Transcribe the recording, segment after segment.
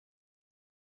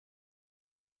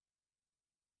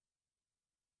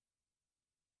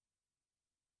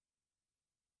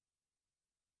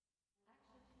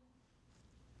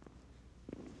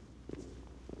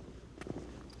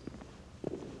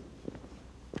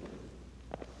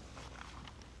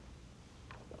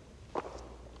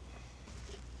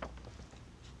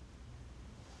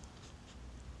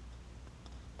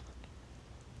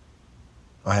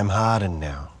I am hardened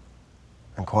now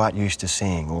and quite used to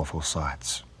seeing awful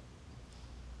sights.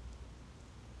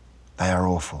 They are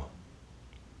awful.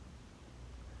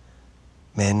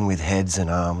 Men with heads and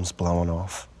arms blown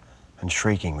off and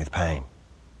shrieking with pain.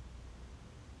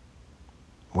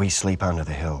 We sleep under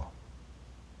the hill.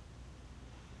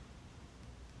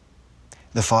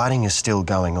 The fighting is still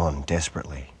going on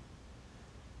desperately.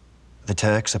 The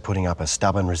Turks are putting up a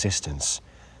stubborn resistance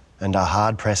and are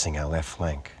hard pressing our left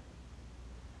flank.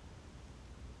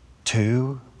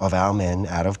 2 of our men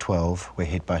out of 12 were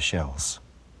hit by shells.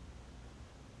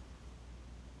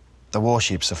 The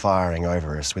warships are firing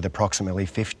over us with approximately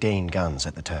 15 guns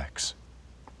at the Turks.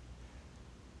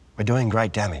 We're doing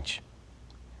great damage.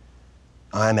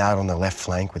 I am out on the left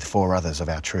flank with 4 others of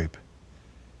our troop.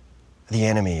 The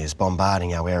enemy is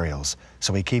bombarding our aerials,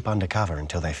 so we keep under cover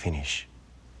until they finish.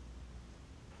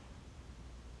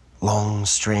 Long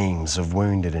streams of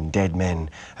wounded and dead men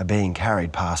are being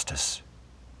carried past us.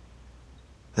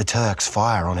 The Turks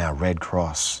fire on our Red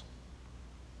Cross,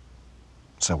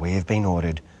 so we have been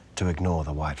ordered to ignore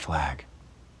the white flag.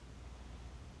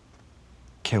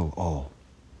 Kill all.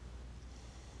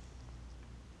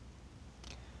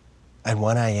 At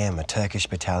 1 a.m, a Turkish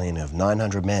battalion of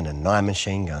 900 men and 9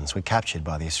 machine guns were captured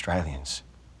by the Australians.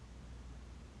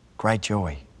 Great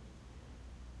joy.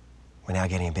 We're now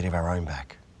getting a bit of our own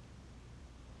back.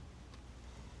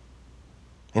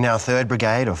 In our 3rd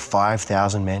Brigade of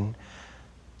 5,000 men,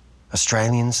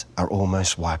 Australians are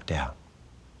almost wiped out.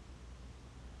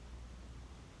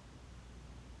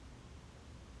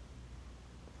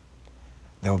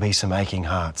 There will be some aching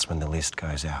hearts when the list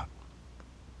goes out.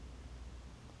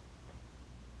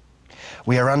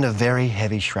 We are under very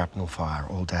heavy shrapnel fire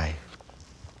all day.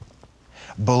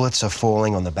 Bullets are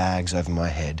falling on the bags over my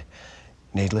head.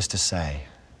 Needless to say,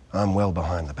 I'm well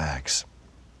behind the bags.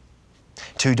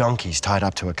 2 donkeys tied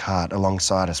up to a cart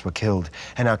alongside us were killed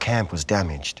and our camp was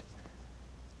damaged.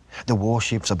 The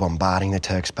warships are bombarding the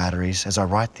Turks' batteries as I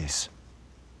write this.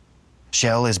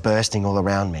 Shell is bursting all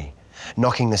around me,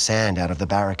 knocking the sand out of the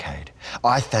barricade.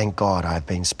 I thank God I have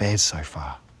been spared so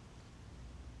far.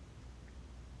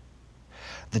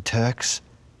 The Turks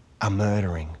are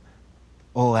murdering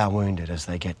all our wounded as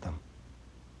they get them.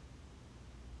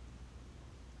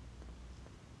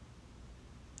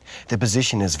 The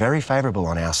position is very favourable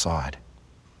on our side.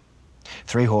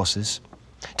 3 horses,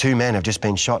 2 men have just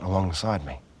been shot alongside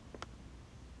me.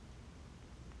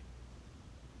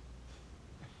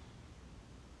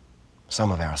 Some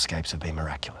of our escapes have been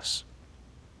miraculous.